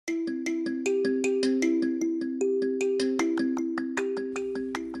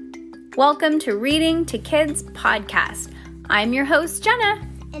Welcome to Reading to Kids podcast. I'm your host, Jenna.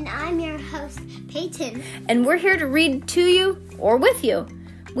 And I'm your host, Peyton. And we're here to read to you or with you.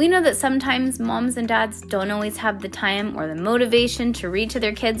 We know that sometimes moms and dads don't always have the time or the motivation to read to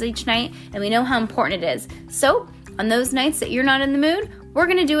their kids each night, and we know how important it is. So, on those nights that you're not in the mood, we're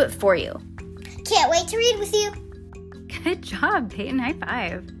going to do it for you. Can't wait to read with you. Good job, Peyton. High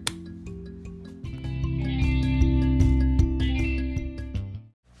five.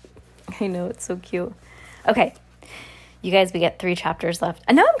 I know, it's so cute. Okay, you guys, we got 3 chapters left.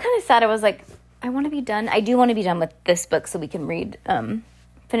 I know I'm kind of sad. I was like, I want to be done. I do want to be done with this book so we can read,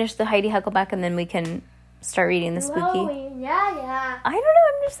 finish the Heidi Huckleback, and then we can start reading the Spooky. Yeah. I don't know.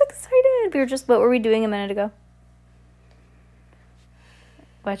 I'm just excited. What were we doing a minute ago?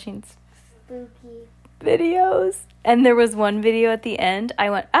 Watching Spooky videos. And there was one video at the end. I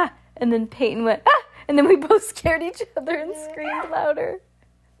went, ah, and then Peyton went, ah, and then we both scared each other and screamed louder.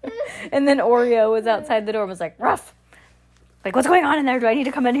 And then Oreo was outside the door and was like, rough. Like, what's going on in there? Do I need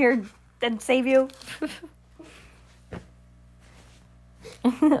to come in here and save you?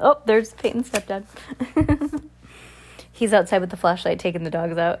 Oh, there's Peyton's stepdad. He's outside with the flashlight taking the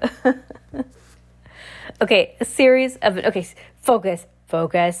dogs out. Okay, focus.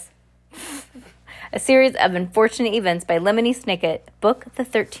 A series of unfortunate events by Lemony Snicket. Book the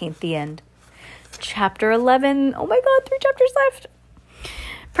 13th, the end. Chapter 11. Oh my God, 3 chapters left.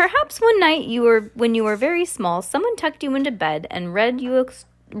 Perhaps one night when you were very small, someone tucked you into bed and read you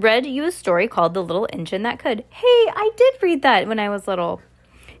a story called The Little Engine That Could. Hey, I did read that when I was little.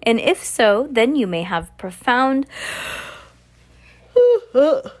 And if so, then you may have profound...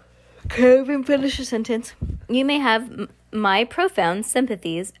 Can't even finish a sentence. You may have my profound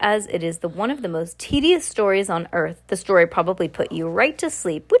sympathies, as it is one of the most tedious stories on earth. The story probably put you right to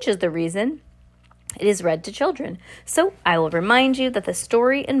sleep, which is the reason it is read to children. So I will remind you that the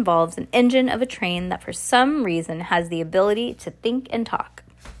story involves an engine of a train that for some reason has the ability to think and talk.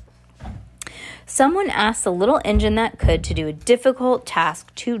 Someone asked the little engine that could to do a difficult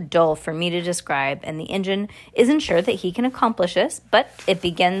task too dull for me to describe, and the engine isn't sure that he can accomplish this, but it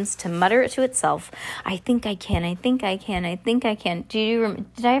begins to mutter to itself, I think I can. Did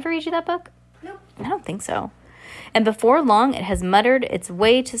I ever read you that book? Nope. I don't think so. And before long, it has muttered its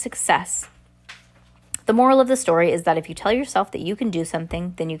way to success. The moral of the story is that if you tell yourself that you can do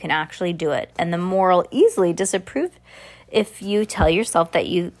something, then you can actually do it. And the moral easily disapproved if you tell yourself that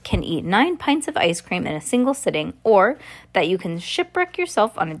you can eat 9 pints of ice cream in a single sitting, or that you can shipwreck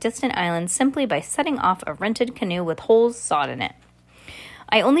yourself on a distant island simply by setting off a rented canoe with holes sawed in it.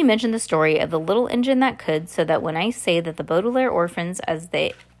 I only mention the story of the little engine that could so that when I say that the Baudelaire orphans, as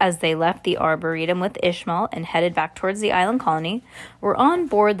they left the Arboretum with Ishmael and headed back towards the island colony, were on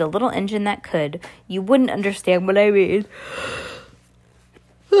board the little engine that could, you wouldn't understand what I mean.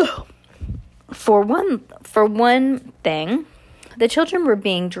 For one thing, the children were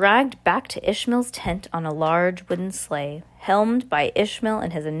being dragged back to Ishmael's tent on a large wooden sleigh, helmed by Ishmael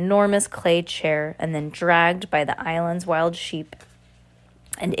in his enormous clay chair, and then dragged by the island's wild sheep.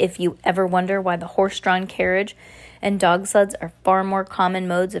 And if you ever wonder why the horse-drawn carriage and dog sleds are far more common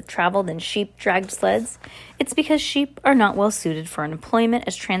modes of travel than sheep-dragged sleds, it's because sheep are not well suited for an employment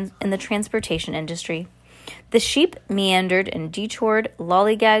in the transportation industry. The sheep meandered and detoured,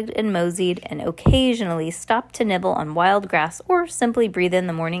 lollygagged and moseyed, and occasionally stopped to nibble on wild grass or simply breathe in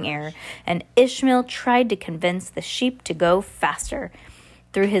the morning air, and Ishmael tried to convince the sheep to go faster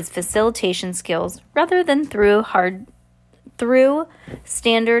through his facilitation skills rather than through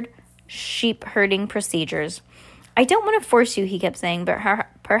standard sheep herding procedures. I don't want to force you, he kept saying, but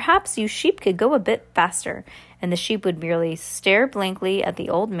perhaps you sheep could go a bit faster. And the sheep would merely stare blankly at the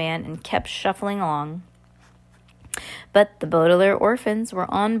old man and kept shuffling along. But the Baudelaire orphans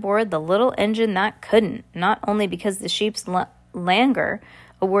were on board the little engine that couldn't, not only because the sheep's languor,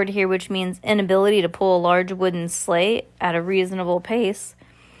 a word here which means inability to pull a large wooden sleigh at a reasonable pace,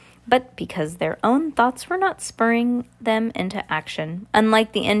 but because their own thoughts were not spurring them into action.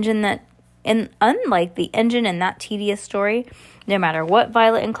 Unlike the engine in that tedious story, no matter what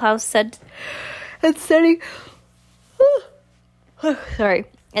Violet and Klaus said, and Sunny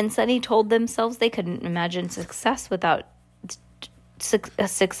told themselves they couldn't imagine success without a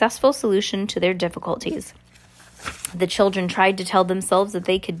successful solution to their difficulties. The children tried to tell themselves that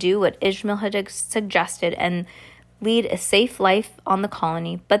they could do what Ishmael had suggested and lead a safe life on the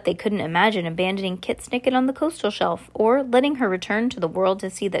colony, but they couldn't imagine abandoning Kit Snicket on the coastal shelf, or letting her return to the world to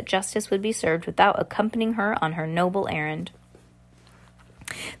see that justice would be served without accompanying her on her noble errand.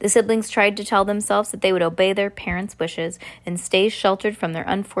 The siblings tried to tell themselves that they would obey their parents' wishes and stay sheltered from their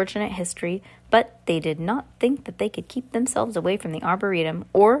unfortunate history, but they did not think that they could keep themselves away from the Arboretum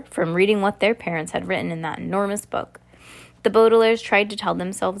or from reading what their parents had written in that enormous book. The Baudelaires tried to tell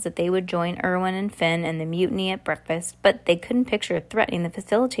themselves that they would join Erwin and Finn in the mutiny at breakfast, but they couldn't picture threatening the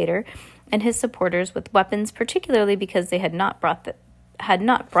facilitator and his supporters with weapons, particularly because they had not brought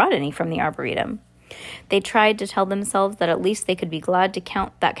any from the Arboretum. They tried to tell themselves that at least they could be glad to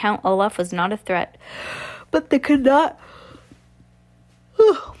Count Olaf was not a threat, but they could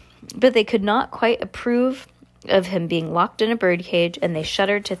not quite approve of him being locked in a birdcage, and they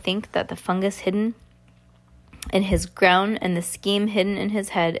shuddered to think that the fungus hidden in his ground and the scheme hidden in his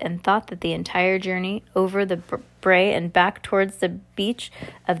head, and thought that the entire journey over the brae and back towards the beach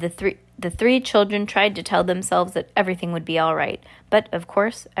of the three children tried to tell themselves that everything would be all right. But, of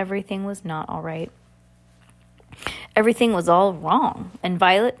course, everything was not all right. Everything was all wrong, and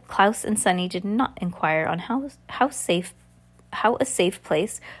Violet, Klaus, and Sunny did not inquire on how a safe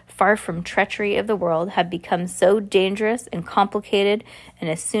place, far from treachery of the world, had become so dangerous and complicated, and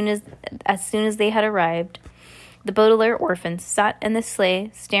as soon as they had arrived, the Baudelaire orphans sat in the sleigh,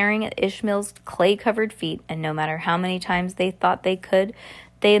 staring at Ishmael's clay-covered feet, and no matter how many times they thought they could,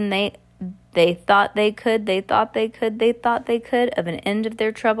 of an end of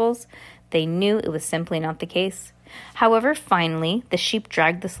their troubles, they knew it was simply not the case. However, finally, the sheep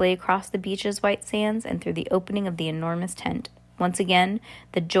dragged the sleigh across the beach's white sands and through the opening of the enormous tent. Once again,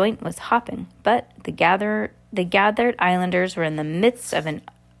 the joint was hopping, but the gathered islanders were in the midst of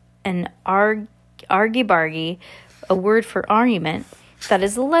an argy-bargy, a word for argument that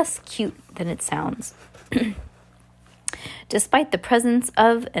is less cute than it sounds. Despite the presence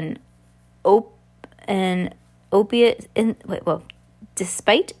of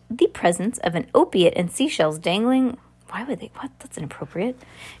despite the presence of an opiate and seashells dangling, that's inappropriate,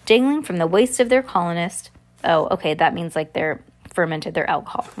 dangling from the waist of their colonist. Oh, okay, that means like they're fermented their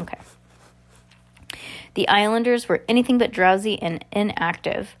alcohol. Okay. The islanders were anything but drowsy and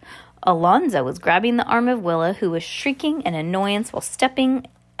inactive. Alonzo was grabbing the arm of Willa, who was shrieking in annoyance while stepping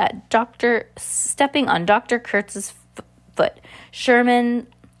on Dr. Kurtz's foot.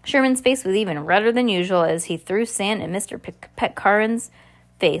 Sherman's face was even redder than usual as he threw sand in Mr. Petcarin's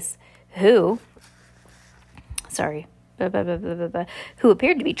face, who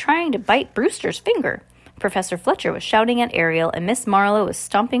appeared to be trying to bite Brewster's finger. Professor Fletcher was shouting at Ariel, and Miss Marlowe was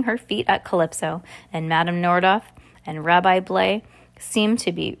stomping her feet at Calypso, and Madame Nordhoff and Rabbi Blay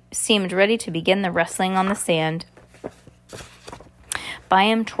seemed ready to begin the wrestling on the sand.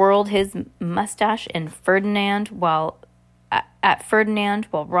 Byam twirled his mustache at Ferdinand while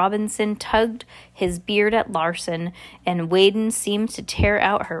Robinson tugged his beard at Larson, and Waden seemed to tear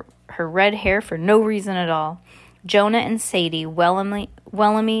out her red hair for no reason at all. Jonah and Sadie Wellamy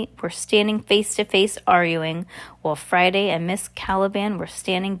were standing face to face arguing, while Friday and Miss Caliban were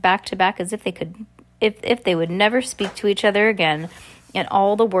standing back to back as if they would never speak to each other again. In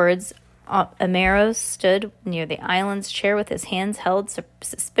all the words, Amaro stood near the island's chair with his hands held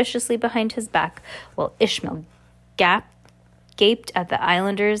suspiciously behind his back, while Ishmael gaped at the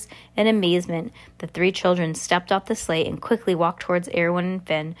islanders in amazement. The three children stepped off the sleigh and quickly walked towards Erwin and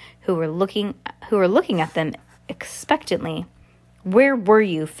Finn, who were looking at them expectantly. "Where were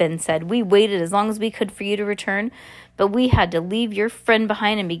you?" Finn said. "We waited as long as we could for you to return, but we had to leave your friend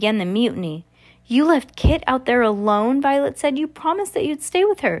behind and begin the mutiny." "You left Kit out there alone?" Violet said. "You promised that you'd stay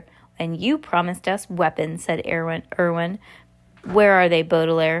with her." "And you promised us weapons," said Erwin. "Where are they,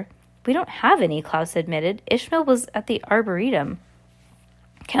 Baudelaire?" "We don't have any," Klaus admitted. "Ishmael was at the Arboretum."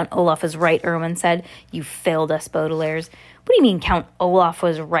 "Count Olaf was right," Erwin said. "You failed us, Baudelaires." "What do you mean Count Olaf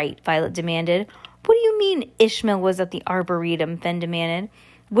was right?" Violet demanded. "What do you mean Ishmael was at the Arboretum?" Finn demanded.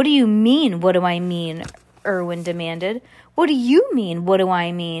 "What do you mean, what do I mean?" Erwin demanded. "What do you mean, what do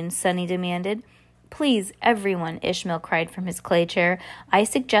I mean?" Sunny demanded. "Please, everyone," Ishmael cried from his clay chair. "I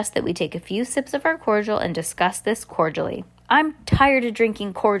suggest that we take a few sips of our cordial and discuss this cordially." "I'm tired of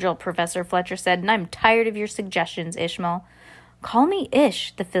drinking cordial," Professor Fletcher said, "and I'm tired of your suggestions, Ishmael." "Call me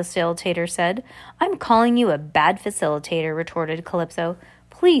Ish," the facilitator said. "I'm calling you a bad facilitator," retorted Calypso.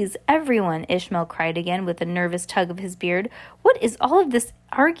 "Please, everyone," Ishmael cried again with a nervous tug of his beard. "What is all of this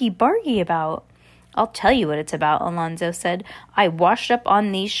argy-bargy about?" "I'll tell you what it's about," Alonzo said. "I washed up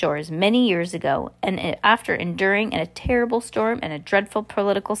on these shores many years ago, and after enduring a terrible storm and a dreadful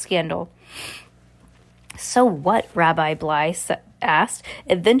political scandal." "So what?" Rabbi Bly asked.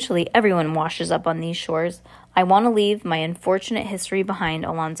 "Eventually everyone washes up on these shores. I want to leave my unfortunate history behind,"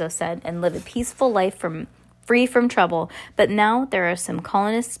 Alonzo said, "and live a peaceful life for free from trouble. But now there are some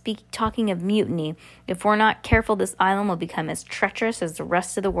colonists talking of mutiny. If we're not careful, this island will become as treacherous as the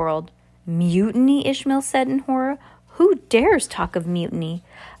rest of the world." "Mutiny?" Ishmael said in horror. "Who dares talk of mutiny?"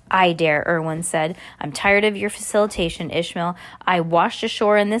 "I dare," Irwin said. "I'm tired of your facilitation, Ishmael. I washed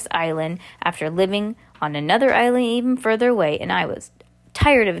ashore in this island after living on another island even further away, and I was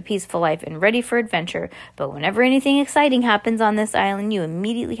tired of a peaceful life and ready for adventure. But whenever anything exciting happens on this island, you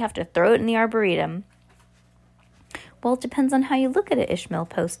immediately have to throw it in the arboretum." "Well, it depends on how you look at it," Ishmael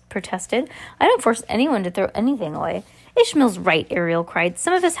protested. "I don't force anyone to throw anything away." "Ishmael's right," Ariel cried.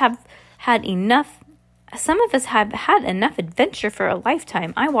 Some of us have had enough adventure for a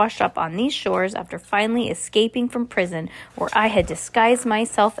lifetime. I washed up on these shores after finally escaping from prison, where I had disguised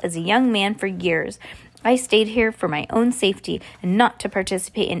myself as a young man for years. I stayed here for my own safety and not to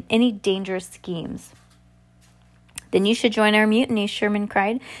participate in any dangerous schemes." "Then you should join our mutiny," Sherman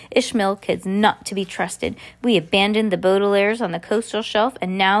cried. "Ishmael is not to be trusted. We abandoned the Baudelaires on the coastal shelf,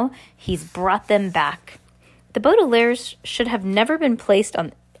 and now he's brought them back." "The Baudelaires should have never been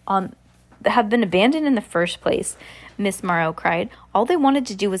have been abandoned in the first place," Miss Morrow cried. "All they wanted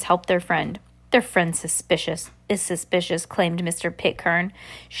to do was help their friend." "Their friend's suspicious," claimed Mr. Pitcairn.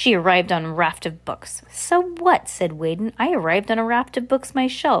 "She arrived on a raft of books." "So what?" said Whedon. "I arrived on a raft of books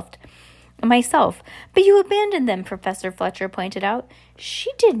myself. "But you abandoned them," Professor Fletcher pointed out.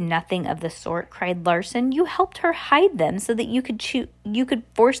 "She did nothing of the sort," cried Larson. "You helped her hide them so that you could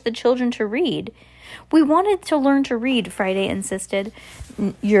force the children to read." "We wanted to learn to read," Friday insisted.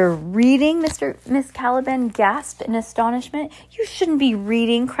 "You're reading?" Miss Caliban gasped in astonishment. "You shouldn't be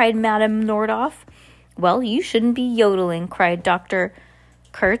reading," cried Madame Nordhoff. "Well, you shouldn't be yodeling," cried Dr.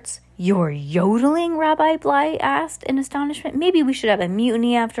 Kurtz. "You're yodeling?" Rabbi Bly asked in astonishment. "Maybe we should have a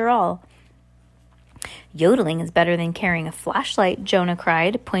mutiny after all." "Yodeling is better than carrying a flashlight," Jonah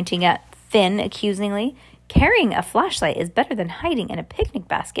cried, pointing at Finn accusingly. "Carrying a flashlight is better than hiding in a picnic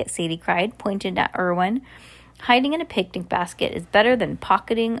basket," Sadie cried, pointing at Irwin. "Hiding in a picnic basket is better than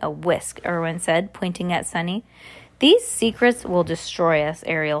pocketing a whisk," Irwin said, pointing at Sunny. "These secrets will destroy us,"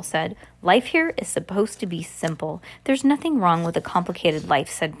 Ariel said. "Life here is supposed to be simple." "There's nothing wrong with a complicated life,"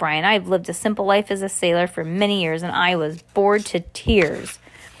 said Brian. "I've lived a simple life as a sailor for many years, and I was bored to tears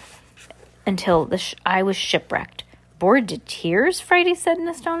until I was shipwrecked." "Bored to tears?" Friday said in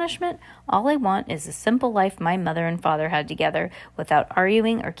astonishment. "All I want is the simple life my mother and father had together, without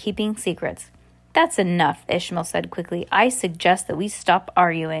arguing or keeping secrets." "That's enough," Ishmael said quickly. "I suggest that we stop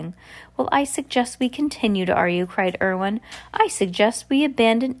arguing." "Well, I suggest we continue to argue," cried Irwin. "I suggest we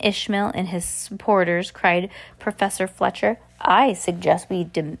abandon Ishmael and his supporters," cried Professor Fletcher. "I suggest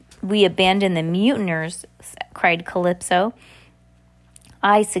we abandon the mutineers," cried Calypso.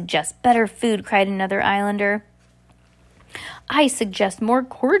 "I suggest better food," cried another islander. "I suggest more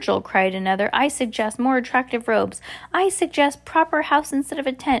cordial," cried another. "I suggest more attractive robes. I suggest proper house instead of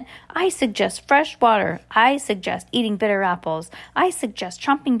a tent. I suggest fresh water. I suggest eating bitter apples. I suggest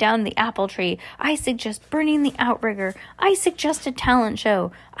chomping down the apple tree. I suggest burning the outrigger. I suggest a talent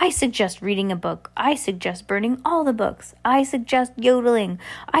show. I suggest reading a book. I suggest burning all the books. I suggest yodeling.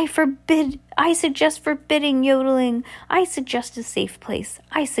 I suggest forbidding yodeling. I suggest a safe place.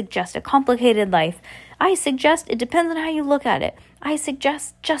 I suggest a complicated life. I suggest it depends on how you look at it. I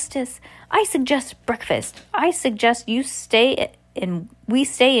suggest justice. I suggest breakfast. I suggest you stay and we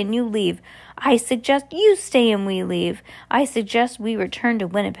stay and you leave. I suggest you stay and we leave. I suggest we return to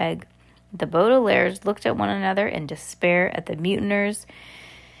Winnipeg." The Baudelaires looked at one another in despair at the mutineers'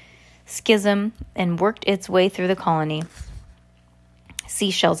 schism and worked its way through the colony.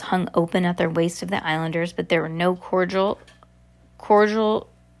 Seashells hung open at their waists of the islanders, but there were no cordial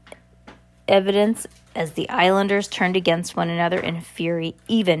evidence as the islanders turned against one another in fury,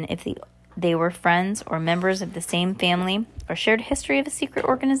 even if they were friends or members of the same family or shared history of a secret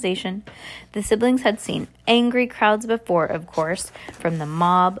organization. The siblings had seen angry crowds before, of course, from the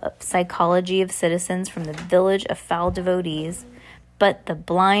mob psychology of citizens from the village of foul devotees, but the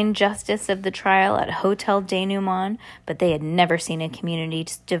blind justice of the trial at Hotel Denouement, but they had never seen a community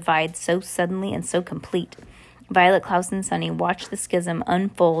divide so suddenly and so complete. Violet, Klaus, and Sunny watched the schism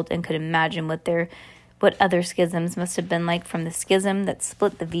unfold and could imagine what other schisms must have been like, from the schism that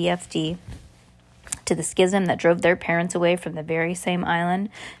split the VFD to the schism that drove their parents away from the very same island,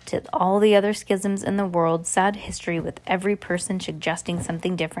 to all the other schisms in the world. Sad history with every person suggesting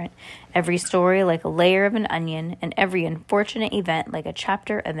something different, every story like a layer of an onion, and every unfortunate event like a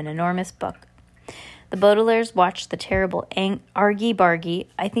chapter of an enormous book. The Baudelaires watched the terrible argy-bargy.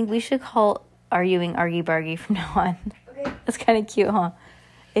 I think we should call arguing argy-bargy from now on. Okay. That's kind of cute, huh?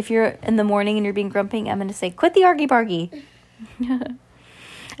 If you're in the morning and you're being grumpy, I'm going to say, "Quit the argy-bargy."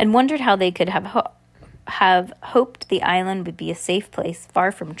 And wondered how they could have hoped the island would be a safe place,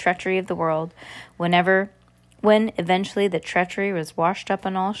 far from treachery of the world. When eventually the treachery was washed up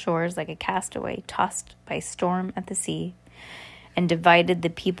on all shores like a castaway tossed by storm at the sea, and divided the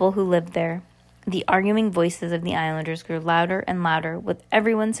people who lived there. The arguing voices of the islanders grew louder and louder, with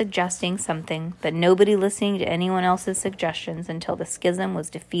everyone suggesting something, but nobody listening to anyone else's suggestions until the schism was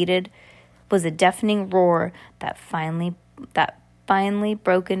defeated. Was a deafening roar that finally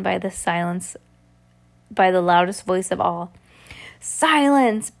broken by the silence, by the loudest voice of all.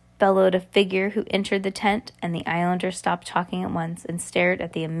 "Silence!" bellowed a figure who entered the tent, and the islanders stopped talking at once and stared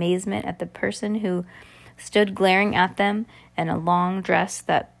at the amazement at the person who stood glaring at them in a long dress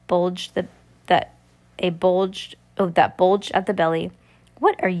that bulged at the belly.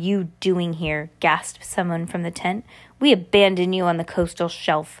 "What are you doing here?" gasped someone from the tent. "We abandoned you on the coastal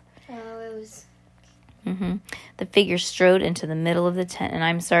shelf." The figure strode into the middle of the tent, and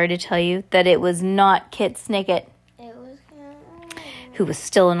I'm sorry to tell you that it was not Kit Snicket, who was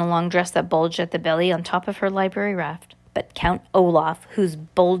still in a long dress that bulged at the belly on top of her library raft, but Count Olaf, whose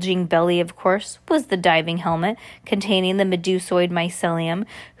bulging belly, of course, was the diving helmet containing the medusoid mycelium,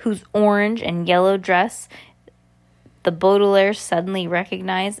 whose orange and yellow dress the Baudelaire suddenly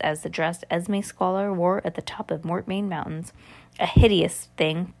recognized as the dress Esme Scholar wore at the top of Mortmain Mountains, a hideous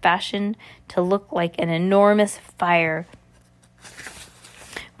thing fashioned to look like an enormous fire,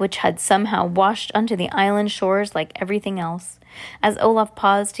 which had somehow washed onto the island shores like everything else. As Olaf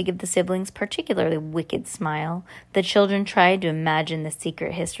paused to give the siblings a particularly wicked smile, the children tried to imagine the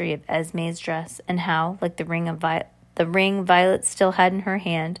secret history of Esme's dress and how, like the ring Violet still had in her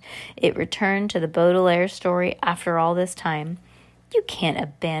hand, it returned to the Baudelaire story after all this time. "You can't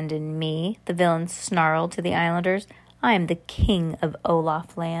abandon me," the villain snarled to the islanders. "I am the king of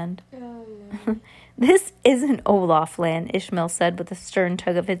Olaf Land." "This isn't Olaf Land," Ishmael said with a stern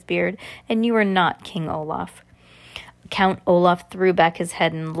tug of his beard, "and you are not King Olaf." Count Olaf threw back his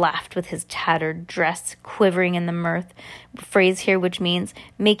head and laughed with his tattered dress quivering in the mirth, a phrase here which means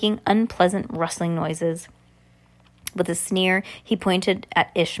making unpleasant rustling noises. With a sneer, he pointed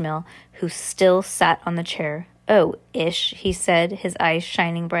at Ishmael, who still sat on the chair. "Oh, Ish," he said, his eyes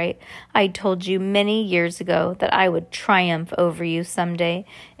shining bright, "I told you many years ago that I would triumph over you someday,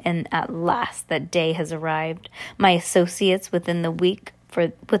 and at last that day has arrived. My associate with the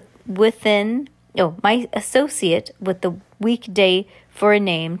weekday for a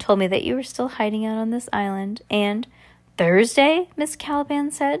name told me that you were still hiding out on this island, and—" "Thursday?" Miss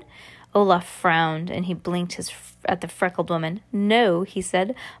Caliban said. Olaf frowned, and he blinked at the freckled woman. "No," he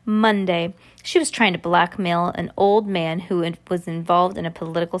said, "Monday. She was trying to blackmail an old man who was involved in a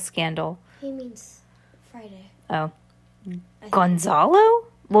political scandal." He means Friday. Oh. Gonzalo?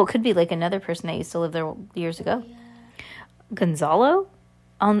 Well, it could be like another person that used to live there years ago. Yeah. "Gonzalo?"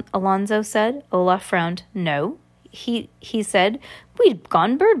 Alonzo said. Olaf frowned. "No." He said, "We'd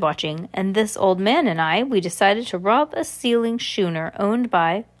gone bird watching, and this old man and we decided to rob a sealing schooner owned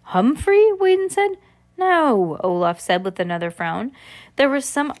by—" "Humphrey?" Whedon said. "No," Olaf said with another frown. "There was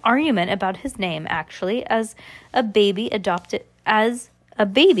some argument about his name, actually, as a baby adopted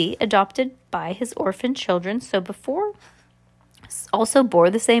by his orphan children, so before also bore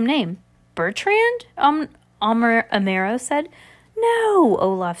the same name." "Bertrand?" Amaro said. "No,"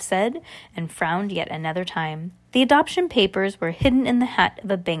 Olaf said, and frowned yet another time. The adoption papers were hidden in the hat of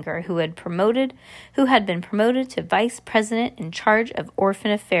a banker who had been promoted to vice president in charge of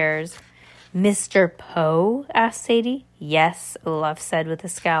orphan affairs. "Mr. Poe?" asked Sadie. "Yes," Olaf said with a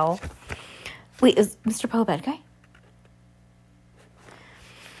scowl. "Wait, is Mr. Poe a bad guy?"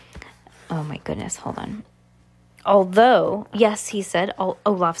 Oh my goodness, hold on. "Although," yes, he said,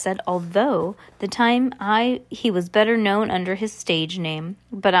 Olaf said, "although the time he was better known under his stage name.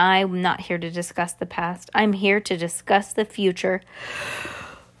 But I'm not here to discuss the past. I'm here to discuss the future."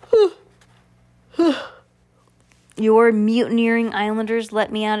 "Your mutineering islanders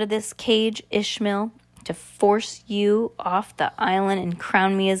let me out of this cage, Ishmael, to force you off the island and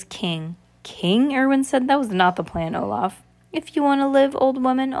crown me as king." "King?" Erwin said. "That was not the plan, Olaf." "If you want to live, old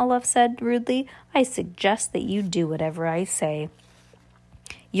woman," Olaf said rudely, "I suggest that you do whatever I say."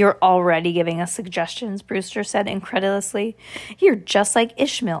 "You're already giving us suggestions," Brewster said incredulously. "You're just like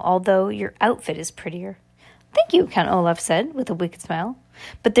Ishmael, although your outfit is prettier." "Thank you," Count Olaf said with a wicked smile.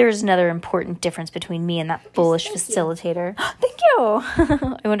 "But there is another important difference between me and that bullish facilitator." "Thank you."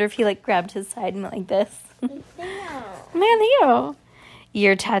 I wonder if he grabbed his side and went like this. Man, thank you.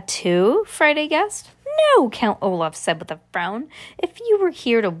 "Your tattoo?" Friday guessed. "No," Count Olaf said with a frown. "If you were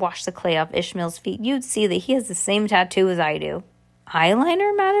here to wash the clay off Ishmael's feet, you'd see that he has the same tattoo as I do."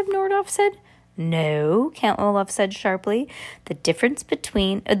 "Eyeliner?" Madame Nordhoff said. No, Count Olaf said sharply. The difference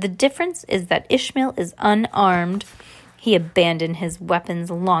is that Ishmael is unarmed. He abandoned his weapons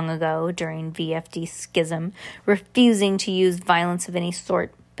long ago during VFD schism, refusing to use violence of any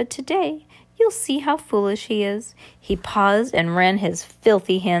sort. But today, you'll see how foolish he is. He paused and ran his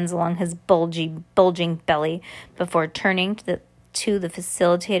filthy hands along his bulging belly before turning to the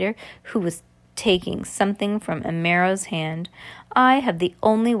facilitator, who was taking something from Amaro's hand. I have the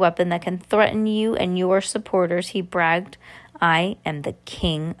only weapon that can threaten you and your supporters, he bragged. I am the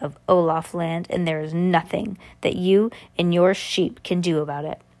king of Olafland, and there is nothing that you and your sheep can do about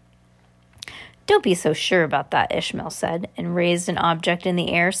it. Don't be so sure about that, Ishmael said, and raised an object in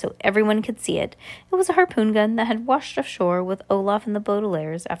the air so everyone could see it. It was a harpoon gun that had washed ashore with Olaf and the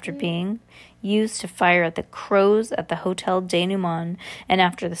Baudelaires after being used to fire at the crows at the Hotel Denouement, and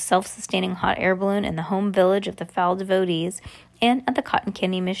after the self-sustaining hot air balloon in the home village of the foul devotees, and at the cotton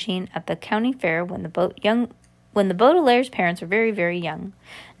candy machine at the county fair when the Baudelaire's parents were very, very young.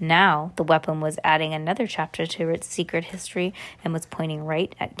 Now the weapon was adding another chapter to its secret history and was pointing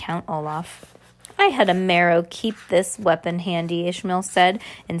right at Count Olaf. I had Amaro keep this weapon handy, Ishmael said,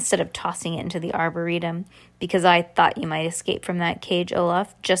 instead of tossing it into the arboretum, because I thought you might escape from that cage,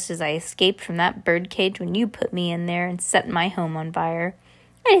 Olaf, just as I escaped from that bird cage when you put me in there and set my home on fire.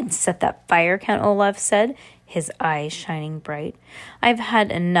 I didn't set that fire, Count Olaf said, his eyes shining bright. I've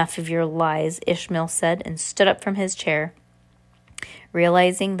had enough of your lies, Ishmael said, and stood up from his chair.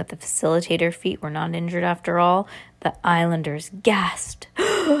 Realizing that the facilitator feet were not injured after all, the islanders gasped,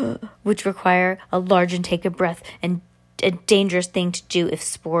 which require a large intake of breath and a dangerous thing to do if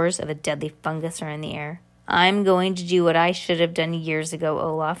spores of a deadly fungus are in the air. I'm going to do what I should have done years ago,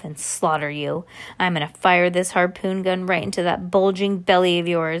 Olaf, and slaughter you. I'm going to fire this harpoon gun right into that bulging belly of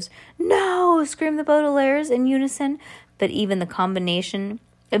yours. No, screamed the Baudelaires in unison, but even the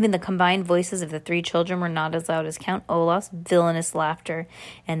combined voices of the three children were not as loud as Count Olaf's villainous laughter,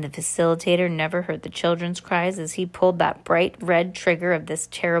 and the facilitator never heard the children's cries as he pulled that bright red trigger of this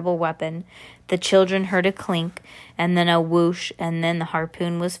terrible weapon. The children heard a clink, and then a whoosh, and then the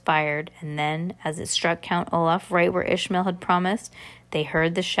harpoon was fired, and then, as it struck Count Olaf right where Ishmael had promised, they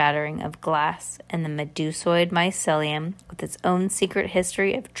heard the shattering of glass, and the medusoid mycelium, with its own secret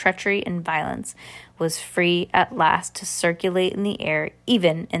history of treachery and violence, was free at last to circulate in the air,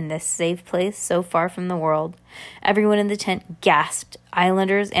 even in this safe place so far from the world. Everyone in the tent gasped,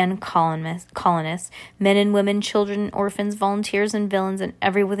 islanders and colonists, men and women, children, orphans, volunteers and villains, and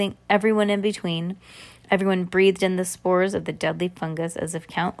everyone in between. Everyone breathed in the spores of the deadly fungus as if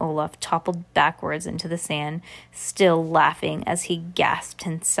Count Olaf toppled backwards into the sand, still laughing as he gasped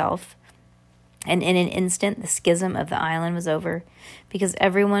himself. And in an instant, the schism of the island was over, because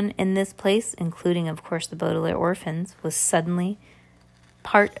everyone in this place, including, of course, the Baudelaire orphans, was suddenly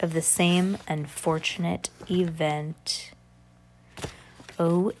part of the same unfortunate event.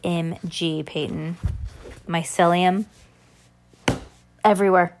 OMG, Peyton. Mycelium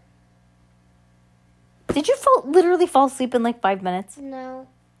everywhere. Did you literally fall asleep in like 5 minutes? No.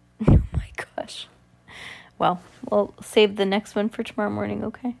 Oh my gosh. Well, we'll save the next one for tomorrow morning,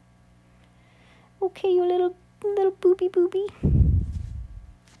 okay? Okay, you little booby. Boobity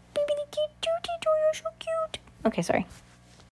cute, you're so cute. Okay, sorry.